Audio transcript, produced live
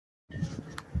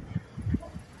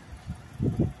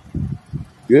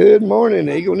Good morning,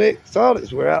 Eagle Nick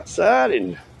Audits. We're outside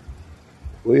and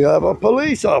we have a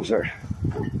police officer.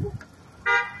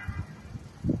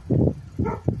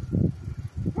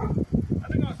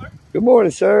 Good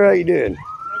morning, sir. How you doing? Great.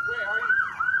 How are you?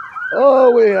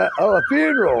 Oh, we a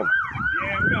funeral.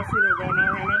 Yeah, we got a funeral going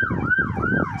on right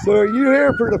now. So are you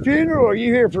here for the funeral or are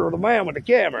you here for the man with the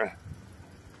camera?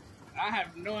 I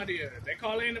have no idea. They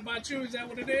call in about you. Is that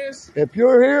what it is? If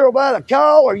you're here about a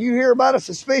call, are you here about a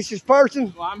suspicious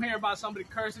person? Well, I'm here about somebody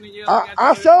cursing and yelling.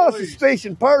 I saw a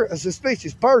suspicious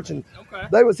person. Okay.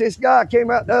 There was this guy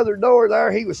came out the other door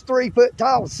there. He was 3 foot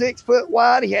tall, 6 foot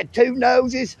wide. He had 2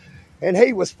 noses, and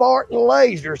he was farting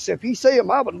lasers. So if you see him,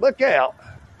 I would look out.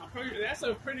 That's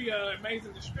a pretty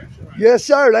amazing description, right? Yes,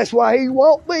 sir. That's why he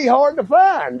won't be hard to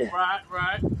find.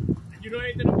 Right. You know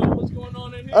anything about what's going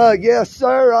on in here? Yes,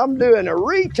 sir. I'm doing a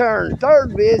return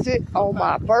third visit on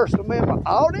my First Amendment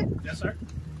audit. Yes, sir.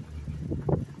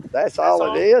 That's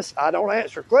all it is. I don't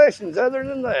answer questions other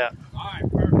than that. All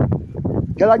right,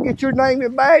 perfect. Can I get your name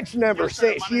and badge number Yes,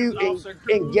 sir. since you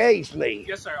engaged me?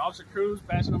 Yes, sir. Officer Cruz,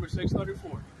 badge number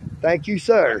 634. Thank you,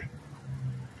 sir.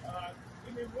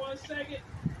 Give me 1 second.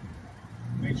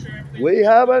 Make sure everything. We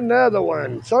have another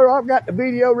one. Sir, I've got the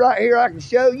video right here. I can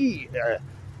show you.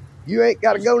 You ain't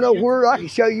got to go nowhere. I can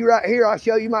show you right here. I'll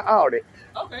show you my audit.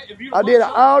 Okay. If you I did an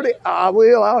audit. I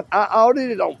will. I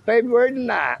audited on February the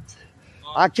 9th.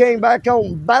 I came back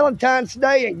on Valentine's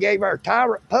Day and gave our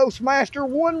tyrant postmaster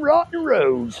 1 rotten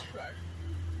rose. Okay.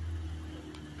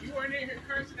 You weren't in here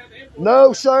cursing at the airport?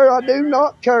 No, sir, I do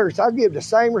not curse. I give the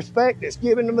same respect that's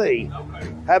given to me.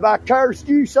 Okay. Have I cursed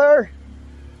you, sir?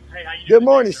 Hey, how you doing? Good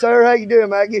morning, sir. How you doing?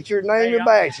 May I get your name and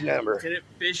badge number? Lieutenant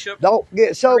Bishop. Don't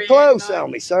get so close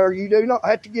on me, sir. You do not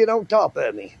have to get on top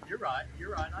of me. You're right.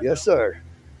 I Yes, know. sir.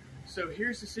 So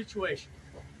here's the situation,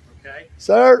 okay?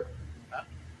 Sir,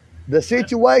 the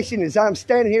situation is I'm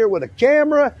standing here with a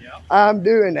camera. Yep. I'm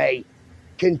doing a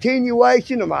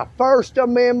continuation of my First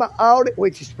Amendment audit,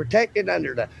 which is protected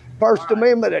under the First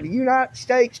Amendment of the United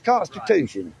States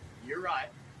Constitution. You're right.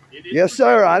 It is Yes,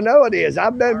 sir. I know it is.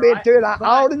 I've been through it. I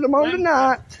audited them on the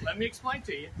 9th. Let me explain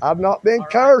to you. I've not been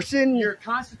cursing. Your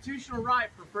constitutional right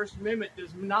for First Amendment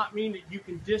does not mean that you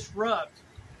can disrupt.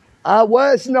 I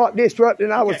was not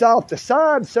disrupting. I was off the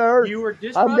side, sir. You were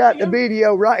disrupting. I've got the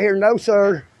video right here. No,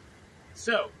 sir.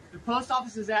 So, the post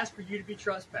office has asked for you to be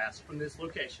trespassed from this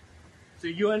location. So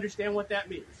you understand what that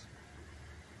means.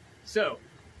 So,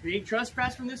 being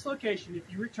trespassed from this location,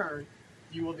 if you return,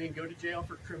 you will then go to jail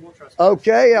for criminal trespass.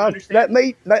 Okay, let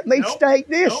me state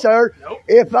this, sir.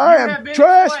 If I am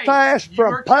trespassed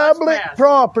from public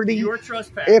property,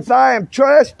 if I am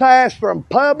trespassed from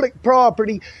public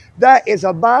property, that is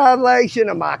a violation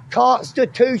of my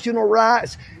constitutional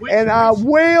rights, and I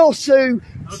will sue.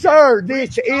 Sir,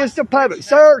 this is the public.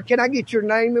 Sir, can I get your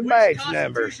name and badge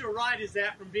number? Which constitutional right is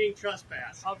that from being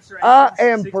trespassed? I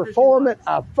am performing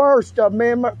a First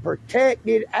Amendment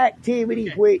protected activity,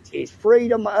 which is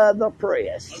freedom of the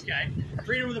press. Okay,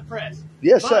 freedom of the press.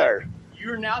 Yes, sir.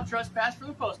 You are now trespassed from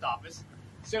the post office,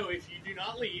 so if you do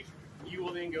not leave, you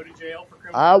will then go to jail for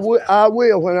criminal trespass. I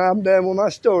will when I'm done with my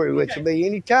story, which will be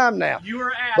any time now. You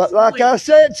are asked but to like leave. I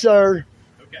said, sir.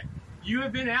 Okay, you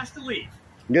have been asked to leave.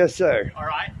 Yes, sir. All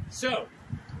right. So,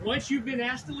 once you've been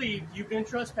asked to leave, you've been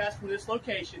trespassed from this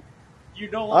location. You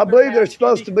no longer. I believe there's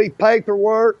supposed to be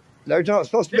paperwork. There's not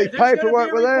supposed to be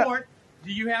paperwork with that.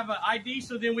 Do you have an ID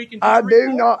so then we can? I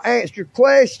do not answer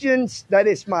questions. That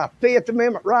is my Fifth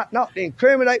Amendment right not to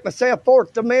incriminate myself.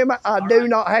 Fourth Amendment, I do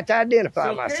not have to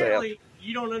identify myself. Apparently,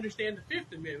 you don't understand the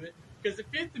Fifth Amendment because the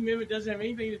Fifth Amendment doesn't have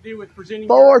anything to do with presenting.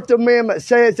 Fourth Amendment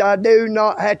says I do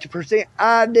not have to present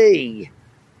ID.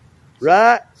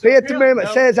 Right? Fifth Amendment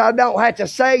says I don't have to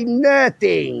say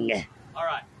nothing. All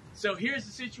right. So here's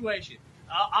the situation.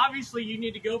 Obviously, you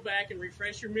need to go back and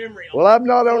refresh your memory. Well, I'm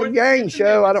not on a game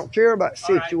show. I don't care about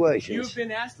situations. Right. You've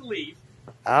been asked to leave.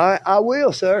 I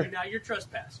will, sir. So now you're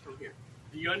trespassed from here.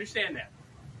 Do you understand that?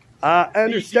 I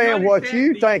understand what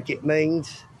you think it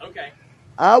means. Okay.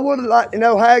 I would like to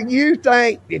know how you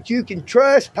think that you can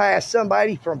trespass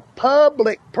somebody from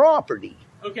public property.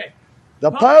 Okay. The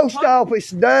post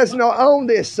office does not own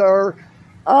this, sir.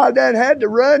 I done had to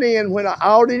run in when I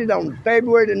audited on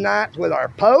February the 9th with our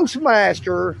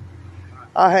postmaster.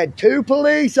 I had 2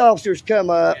 police officers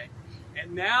come up. Okay.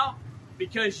 And now,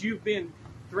 because you've been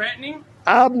threatening.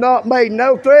 I've not made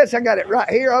no threats. I got it right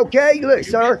here. Okay, look,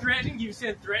 sir. You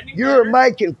said threatening. You're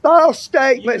making false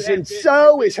statements, and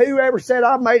so is whoever said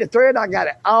I made a threat. I got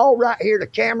it all right here. The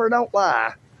camera don't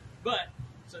lie. But,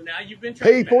 so So now you've been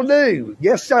trespassed. People do.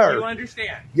 Yes, sir. Do you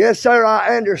understand? Yes, sir.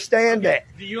 I understand that.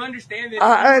 Do you understand that?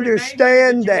 I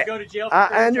understand that. Go to jail for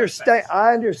I understand.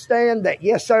 I understand that.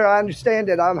 Yes, sir. I understand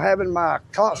that I'm having my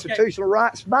constitutional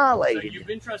rights violated. So you've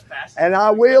been trespassed. And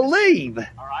I will leave.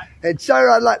 All right. And,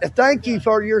 sir, I'd like to thank you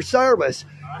for your service.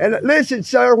 And listen,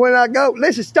 sir, when I go,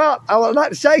 listen, stop. I would like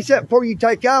to say something before you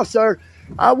take off, sir.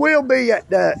 I will be at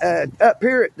the up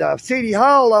here at the City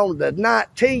Hall on the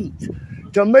 19th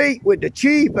to meet with the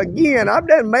chief again. I've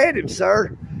done met him,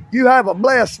 sir. You have a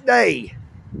blessed day.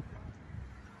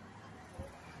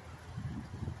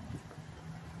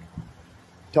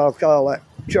 Talk all that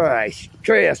trash,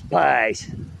 trespass.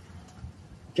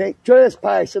 Can't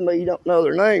trespass somebody you don't know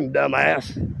their name,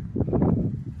 dumbass.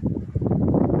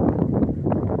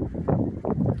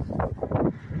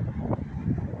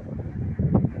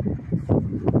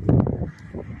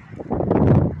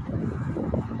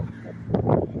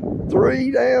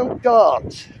 Three damn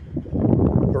cops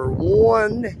for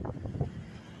one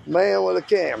man with a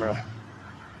camera.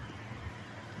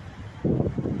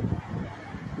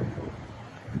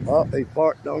 Oh, he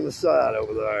parked on the side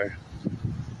over there.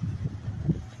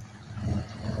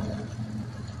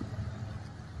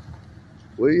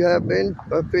 We have been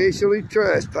officially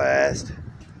trespassed,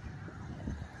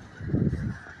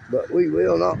 but we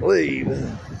will not leave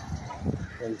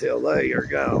until they are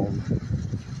gone.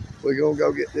 We're gonna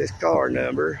go get this car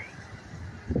number.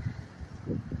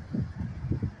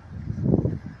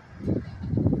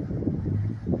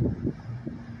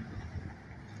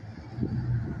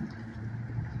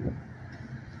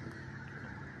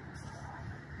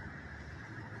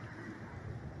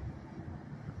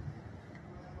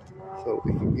 So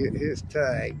we can get his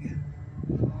tag,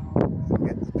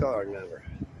 get the car number.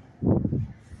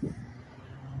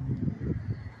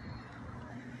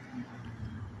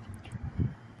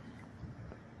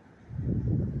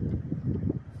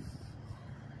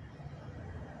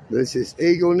 This is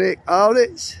Eagle Nick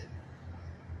Audits,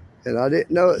 and I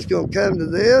didn't know it's going to come to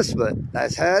this, but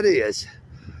that's how it is.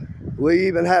 We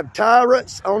even have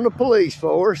tyrants on the police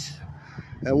force,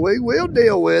 and we will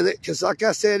deal with it because, like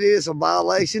I said, it is a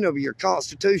violation of your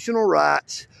constitutional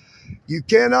rights. You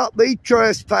cannot be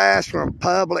trespassed from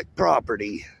public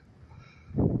property.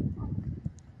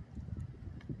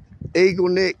 Eagle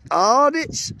Nick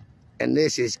Audits, and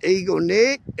this is Eagle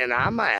Nick, and I'm out.